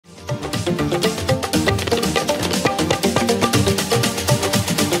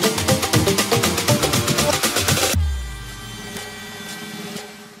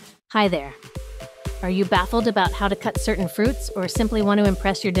Hi there. Are you baffled about how to cut certain fruits or simply want to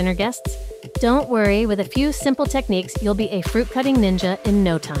impress your dinner guests? Don't worry, with a few simple techniques, you'll be a fruit cutting ninja in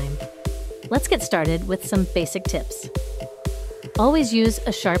no time. Let's get started with some basic tips. Always use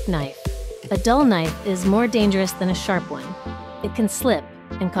a sharp knife. A dull knife is more dangerous than a sharp one. It can slip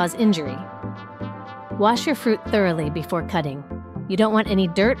and cause injury. Wash your fruit thoroughly before cutting. You don't want any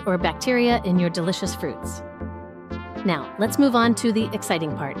dirt or bacteria in your delicious fruits. Now, let's move on to the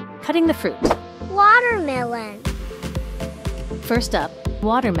exciting part, cutting the fruit. Watermelon. First up,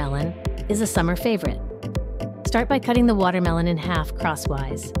 watermelon is a summer favorite. Start by cutting the watermelon in half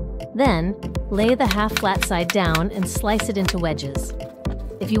crosswise. Then, lay the half flat side down and slice it into wedges.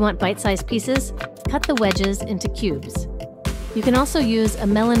 If you want bite-sized pieces, cut the wedges into cubes. You can also use a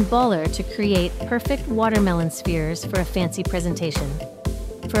melon baller to create perfect watermelon spheres for a fancy presentation.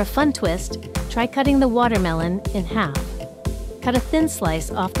 For a fun twist, try cutting the watermelon in half. Cut a thin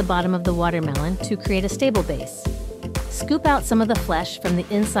slice off the bottom of the watermelon to create a stable base. Scoop out some of the flesh from the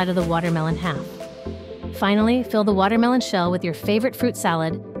inside of the watermelon half. Finally, fill the watermelon shell with your favorite fruit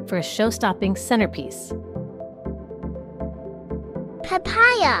salad for a show-stopping centerpiece.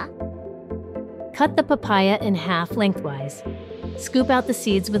 Papaya. Cut the papaya in half lengthwise. Scoop out the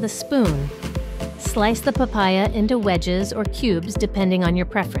seeds with a spoon. Slice the papaya into wedges or cubes depending on your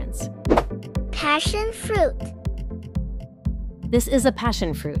preference. Passion fruit. This is a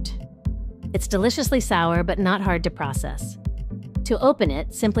passion fruit. It's deliciously sour but not hard to process. To open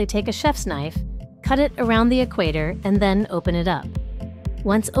it, simply take a chef's knife, cut it around the equator, and then open it up.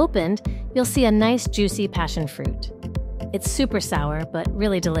 Once opened, you'll see a nice juicy passion fruit. It's super sour but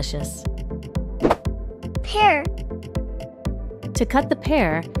really delicious. Pear. To cut the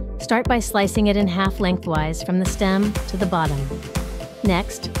pear, start by slicing it in half lengthwise from the stem to the bottom.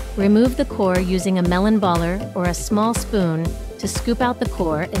 Next, remove the core using a melon baller or a small spoon to scoop out the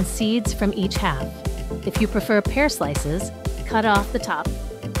core and seeds from each half. If you prefer pear slices, cut off the top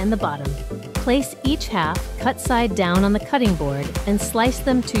and the bottom. Place each half cut side down on the cutting board and slice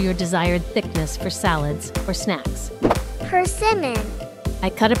them to your desired thickness for salads or snacks. Persimmon.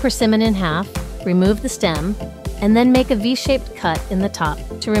 I cut a persimmon in half, remove the stem, and then make a V-shaped cut in the top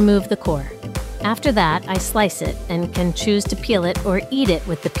to remove the core. After that, I slice it and can choose to peel it or eat it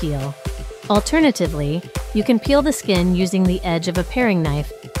with the peel. Alternatively, you can peel the skin using the edge of a paring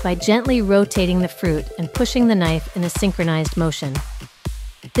knife by gently rotating the fruit and pushing the knife in a synchronized motion.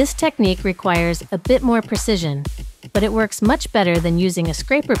 This technique requires a bit more precision, but it works much better than using a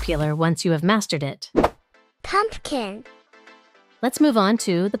scraper peeler once you have mastered it. Pumpkin. Let's move on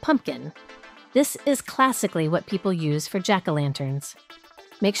to the pumpkin. This is classically what people use for jack-o'-lanterns.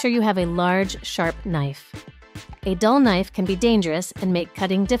 Make sure you have a large, sharp knife. A dull knife can be dangerous and make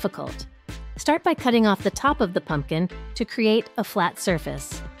cutting difficult. Start by cutting off the top of the pumpkin to create a flat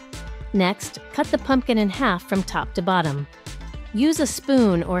surface. Next, cut the pumpkin in half from top to bottom. Use a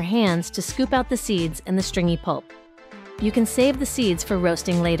spoon or hands to scoop out the seeds and the stringy pulp. You can save the seeds for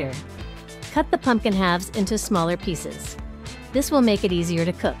roasting later. Cut the pumpkin halves into smaller pieces. This will make it easier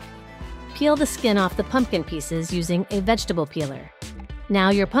to cook. Peel the skin off the pumpkin pieces using a vegetable peeler. Now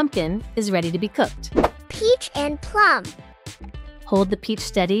your pumpkin is ready to be cooked. Peach and plum. Hold the peach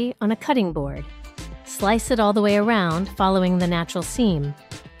steady on a cutting board. Slice it all the way around, following the natural seam.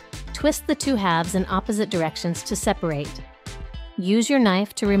 Twist the two halves in opposite directions to separate. Use your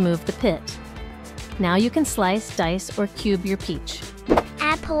knife to remove the pit. Now you can slice, dice, or cube your peach.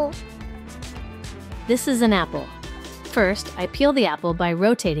 Apple. This is an apple. First, I peel the apple by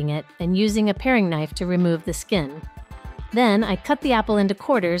rotating it and using a paring knife to remove the skin. Then, I cut the apple into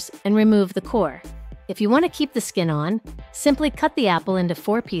quarters and remove the core. If you want to keep the skin on, simply cut the apple into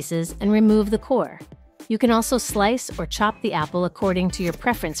 4 pieces and remove the core. You can also slice or chop the apple according to your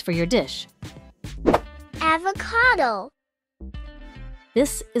preference for your dish. Avocado.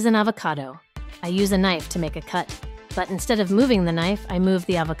 This is an avocado. I use a knife to make a cut, but instead of moving the knife, I move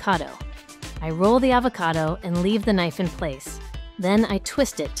the avocado. I roll the avocado and leave the knife in place. Then I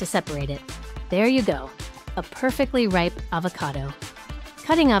twist it to separate it. There you go, a perfectly ripe avocado.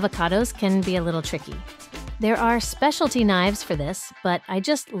 Cutting avocados can be a little tricky. There are specialty knives for this, but I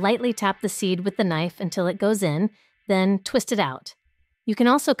just lightly tap the seed with the knife until it goes in, then twist it out. You can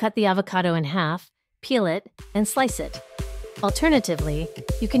also cut the avocado in half, peel it, and slice it. Alternatively,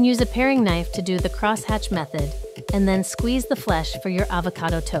 you can use a paring knife to do the crosshatch method, and then squeeze the flesh for your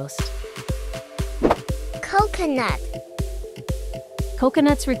avocado toast. Coconut.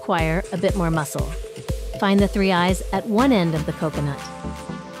 Coconuts require a bit more muscle. Find the 3 eyes at one end of the coconut.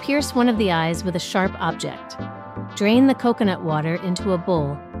 Pierce one of the eyes with a sharp object. Drain the coconut water into a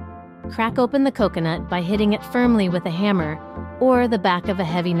bowl. Crack open the coconut by hitting it firmly with a hammer or the back of a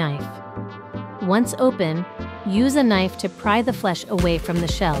heavy knife. Once open, use a knife to pry the flesh away from the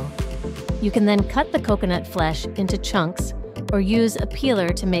shell. You can then cut the coconut flesh into chunks or use a peeler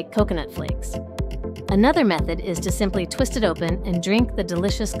to make coconut flakes. Another method is to simply twist it open and drink the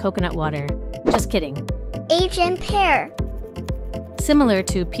delicious coconut water. Just kidding. Asian pear. Similar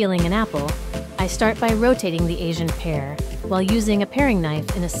to peeling an apple, I start by rotating the Asian pear while using a paring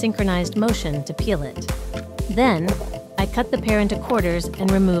knife in a synchronized motion to peel it. Then, I cut the pear into quarters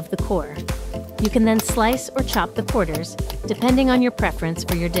and remove the core. You can then slice or chop the quarters, depending on your preference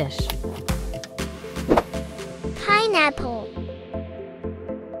for your dish. Pineapple.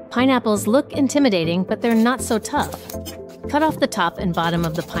 Pineapples look intimidating, but they're not so tough. Cut off the top and bottom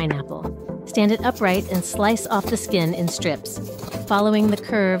of the pineapple. Stand it upright and slice off the skin in strips, following the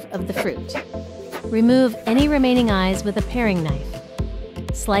curve of the fruit. Remove any remaining eyes with a paring knife.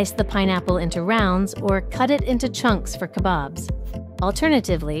 Slice the pineapple into rounds or cut it into chunks for kebabs.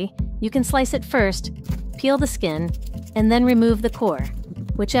 Alternatively, you can slice it first, peel the skin, and then remove the core,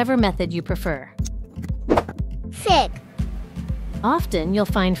 whichever method you prefer. Fig. Often you'll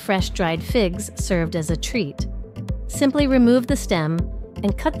find fresh dried figs served as a treat. Simply remove the stem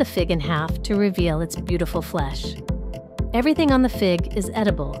and cut the fig in half to reveal its beautiful flesh. Everything on the fig is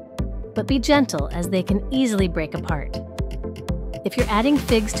edible, but be gentle as they can easily break apart. If you're adding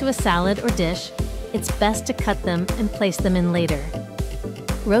figs to a salad or dish, it's best to cut them and place them in later.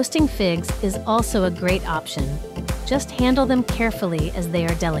 Roasting figs is also a great option. Just handle them carefully as they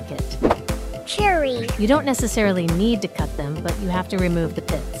are delicate. Cherry. You don't necessarily need to cut them, but you have to remove the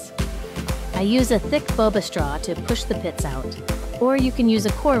pits. I use a thick boba straw to push the pits out, or you can use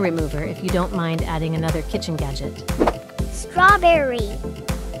a core remover if you don't mind adding another kitchen gadget. Strawberry.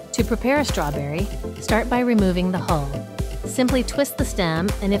 To prepare a strawberry, start by removing the hull. Simply twist the stem,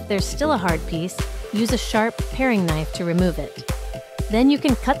 and if there's still a hard piece, use a sharp paring knife to remove it. Then you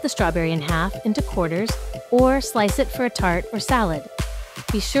can cut the strawberry in half into quarters, or slice it for a tart or salad.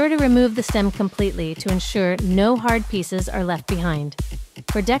 Be sure to remove the stem completely to ensure no hard pieces are left behind.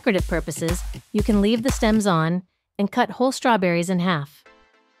 For decorative purposes, you can leave the stems on and cut whole strawberries in half.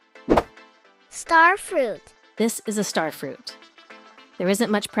 Star fruit. This is a star fruit. There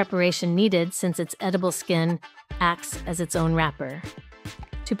isn't much preparation needed since its edible skin acts as its own wrapper.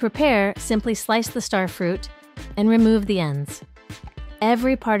 To prepare, simply slice the star fruit and remove the ends.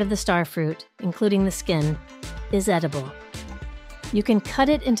 Every part of the star fruit, including the skin, is edible. You can cut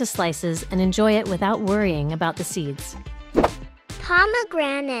it into slices and enjoy it without worrying about the seeds.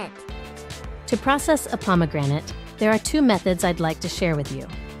 Pomegranate. To process a pomegranate, there are two methods I'd like to share with you.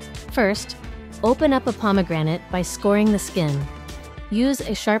 First, open up a pomegranate by scoring the skin. Use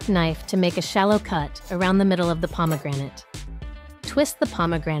a sharp knife to make a shallow cut around the middle of the pomegranate. Twist the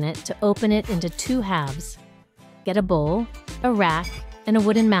pomegranate to open it into two halves. Get a bowl, a rack, and a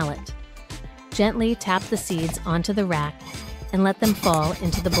wooden mallet. Gently tap the seeds onto the rack and let them fall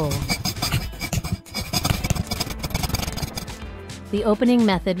into the bowl. The opening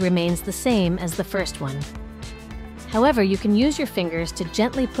method remains the same as the first one. However, you can use your fingers to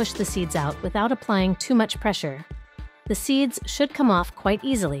gently push the seeds out without applying too much pressure. The seeds should come off quite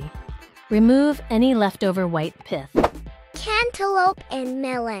easily. Remove any leftover white pith. Cantaloupe and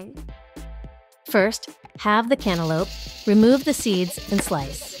melon. First, halve the cantaloupe, remove the seeds, and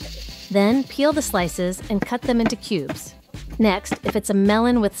slice. Then, peel the slices and cut them into cubes. Next, if it's a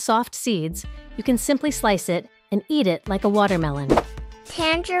melon with soft seeds, you can simply slice it and eat it like a watermelon.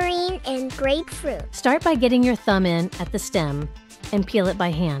 Tangerine and grapefruit. Start by getting your thumb in at the stem and peel it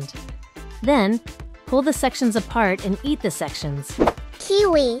by hand. Then, pull the sections apart and eat the sections.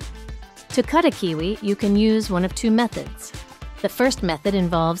 Kiwi. To cut a kiwi, you can use one of two methods. The first method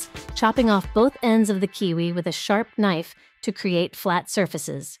involves chopping off both ends of the kiwi with a sharp knife to create flat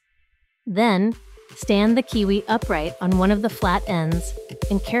surfaces. Then, stand the kiwi upright on one of the flat ends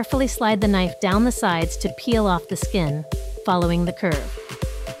and carefully slide the knife down the sides to peel off the skin, following the curve.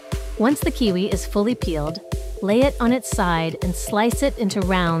 Once the kiwi is fully peeled, lay it on its side and slice it into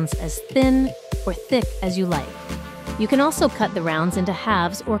rounds as thin or thick as you like. You can also cut the rounds into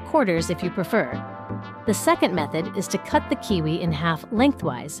halves or quarters if you prefer. The second method is to cut the kiwi in half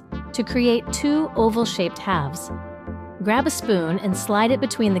lengthwise to create two oval-shaped halves. Grab a spoon and slide it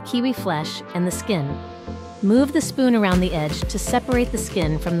between the kiwi flesh and the skin. Move the spoon around the edge to separate the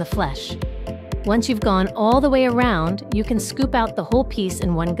skin from the flesh. Once you've gone all the way around, you can scoop out the whole piece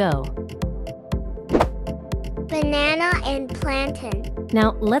in one go. Banana and plantain.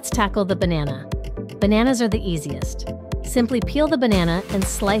 Now, let's tackle the banana. Bananas are the easiest. Simply peel the banana and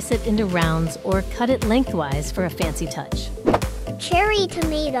slice it into rounds or cut it lengthwise for a fancy touch. Cherry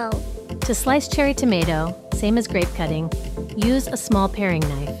tomato. To slice cherry tomato, same as grape cutting, use a small paring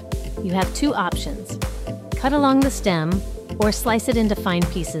knife. You have two options. Cut along the stem or slice it into fine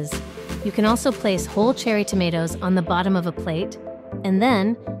pieces. You can also place whole cherry tomatoes on the bottom of a plate, and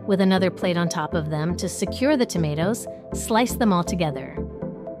then, with another plate on top of them to secure the tomatoes, slice them all together.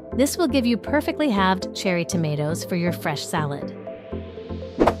 This will give you perfectly halved cherry tomatoes for your fresh salad.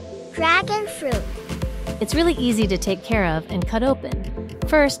 Dragon fruit. It's really easy to take care of and cut open.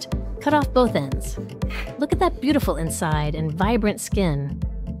 First, cut off both ends. Look at that beautiful inside and vibrant skin.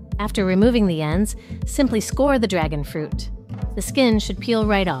 After removing the ends, simply score the dragon fruit. The skin should peel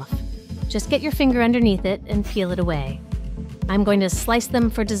right off. Just get your finger underneath it and peel it away. I'm going to slice them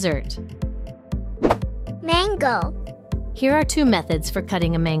for dessert. Mango. Here are two methods for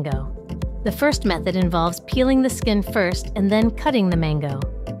cutting a mango. The first method involves peeling the skin first and then cutting the mango.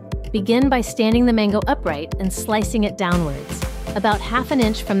 Begin by standing the mango upright and slicing it downwards, about ½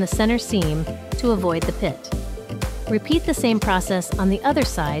 inch from the center seam to avoid the pit. Repeat the same process on the other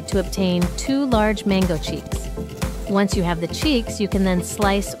side to obtain 2 large mango cheeks. Once you have the cheeks, you can then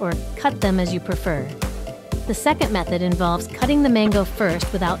slice or cut them as you prefer. The second method involves cutting the mango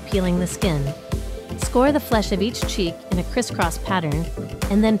first without peeling the skin. Score the flesh of each cheek in a crisscross pattern,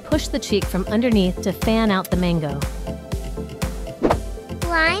 and then push the cheek from underneath to fan out the mango.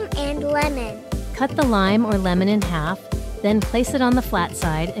 Lime and lemon. Cut the lime or lemon in half, then place it on the flat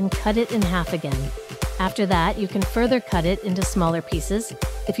side and cut it in half again. After that, you can further cut it into smaller pieces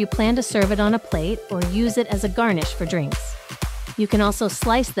if you plan to serve it on a plate or use it as a garnish for drinks. You can also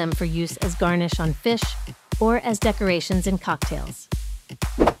slice them for use as garnish on fish or as decorations in cocktails.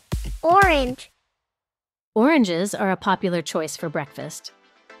 Orange. Oranges are a popular choice for breakfast.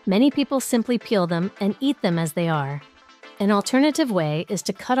 Many people simply peel them and eat them as they are. An alternative way is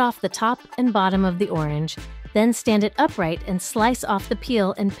to cut off the top and bottom of the orange, then stand it upright and slice off the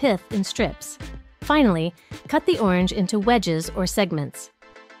peel and pith in strips. Finally, cut the orange into wedges or segments.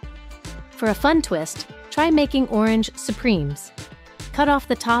 For a fun twist, try making orange supremes. Cut off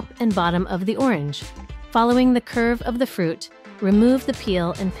the top and bottom of the orange. Following the curve of the fruit, remove the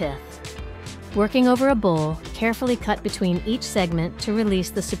peel and pith. Working over a bowl, carefully cut between each segment to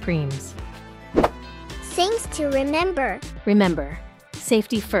release the supremes. Things to remember. Remember,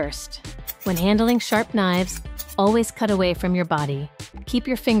 safety first. When handling sharp knives, always cut away from your body. Keep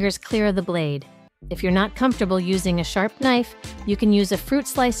your fingers clear of the blade. If you're not comfortable using a sharp knife, you can use a fruit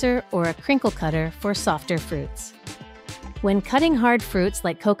slicer or a crinkle cutter for softer fruits. When cutting hard fruits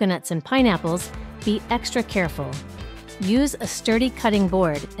like coconuts and pineapples, be extra careful. Use a sturdy cutting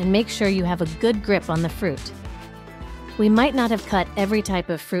board and make sure you have a good grip on the fruit. We might not have cut every type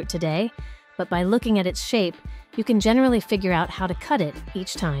of fruit today, but by looking at its shape, you can generally figure out how to cut it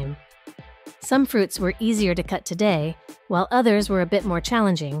each time. Some fruits were easier to cut today, while others were a bit more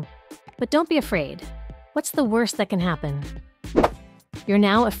challenging. But don't be afraid. What's the worst that can happen? You're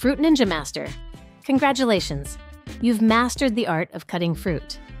now a Fruit Ninja Master. Congratulations! You've mastered the art of cutting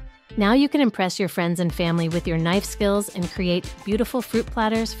fruit. Now you can impress your friends and family with your knife skills and create beautiful fruit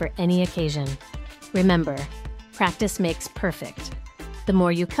platters for any occasion. Remember, practice makes perfect. The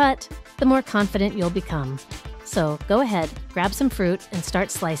more you cut, the more confident you'll become. So go ahead, grab some fruit and start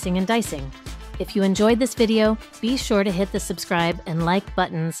slicing and dicing. If you enjoyed this video, be sure to hit the subscribe and like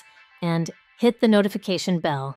buttons and hit the notification bell.